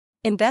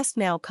Invest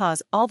now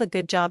cause all the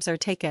good jobs are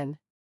taken.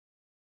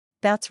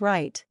 That's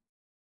right.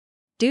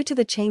 Due to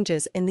the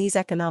changes in these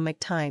economic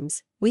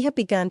times, we have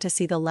begun to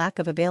see the lack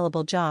of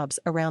available jobs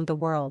around the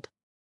world.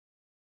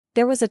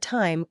 There was a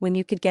time when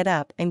you could get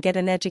up and get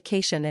an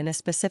education in a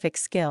specific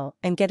skill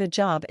and get a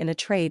job in a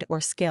trade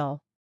or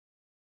skill.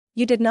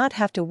 You did not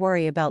have to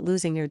worry about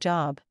losing your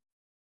job.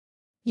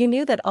 You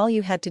knew that all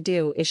you had to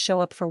do is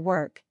show up for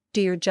work,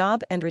 do your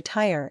job and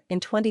retire in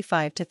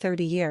 25 to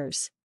 30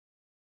 years.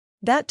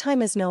 That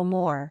time is no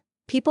more.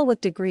 People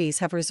with degrees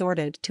have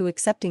resorted to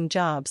accepting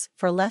jobs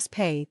for less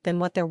pay than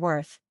what they're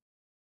worth.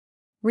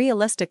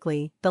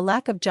 Realistically, the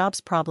lack of jobs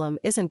problem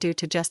isn't due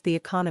to just the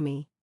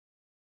economy.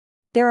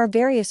 There are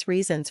various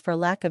reasons for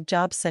lack of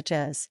jobs, such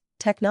as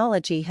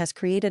technology has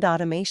created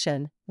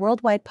automation,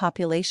 worldwide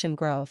population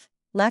growth,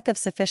 lack of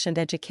sufficient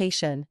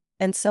education,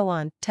 and so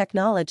on.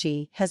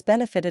 Technology has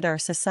benefited our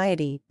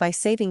society by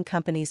saving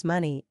companies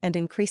money and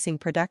increasing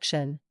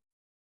production,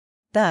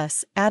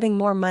 thus adding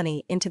more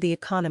money into the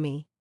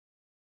economy.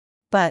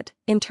 But,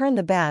 in turn,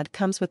 the bad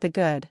comes with the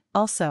good,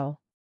 also.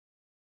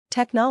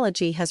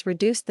 Technology has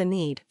reduced the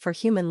need for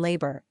human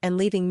labor and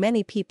leaving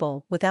many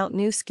people without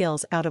new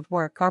skills out of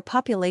work. Our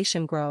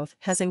population growth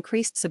has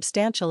increased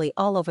substantially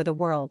all over the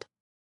world.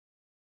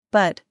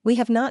 But, we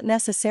have not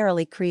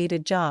necessarily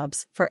created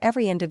jobs for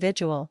every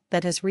individual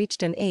that has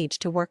reached an age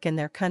to work in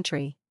their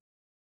country.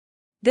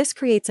 This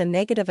creates a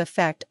negative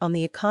effect on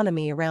the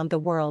economy around the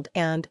world,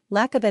 and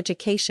lack of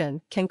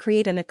education can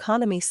create an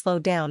economy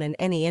slowdown in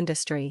any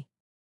industry.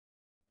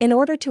 In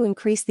order to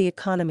increase the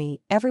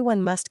economy,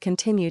 everyone must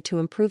continue to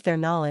improve their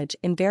knowledge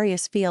in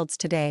various fields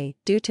today.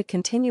 Due to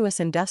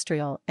continuous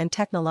industrial and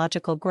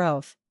technological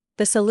growth,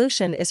 the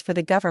solution is for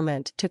the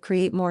government to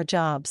create more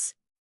jobs.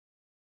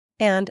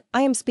 And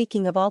I am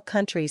speaking of all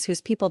countries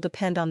whose people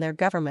depend on their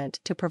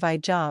government to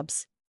provide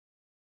jobs.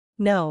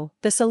 No,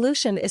 the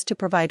solution is to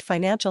provide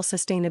financial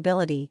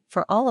sustainability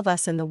for all of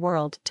us in the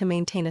world to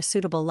maintain a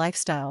suitable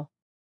lifestyle.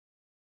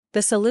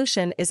 The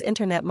solution is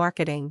internet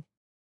marketing.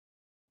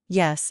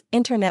 Yes,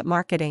 internet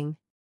marketing.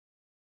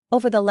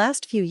 Over the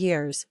last few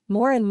years,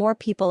 more and more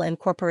people and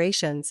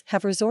corporations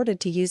have resorted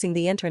to using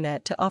the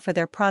internet to offer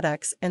their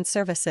products and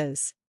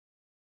services.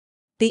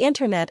 The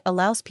internet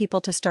allows people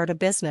to start a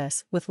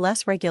business with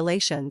less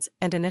regulations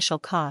and initial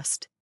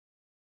cost.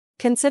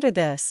 Consider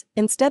this: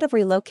 instead of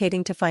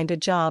relocating to find a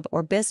job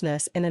or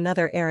business in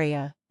another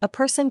area, a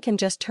person can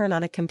just turn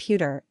on a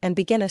computer and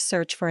begin a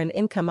search for an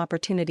income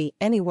opportunity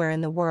anywhere in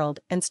the world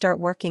and start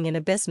working in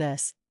a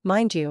business.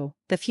 Mind you,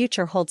 the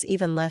future holds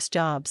even less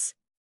jobs.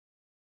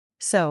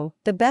 So,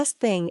 the best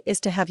thing is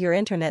to have your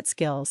internet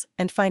skills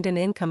and find an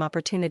income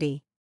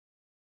opportunity.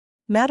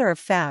 Matter of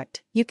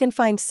fact, you can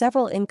find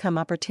several income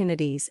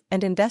opportunities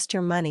and invest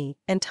your money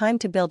and time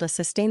to build a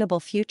sustainable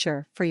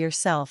future for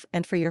yourself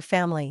and for your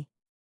family.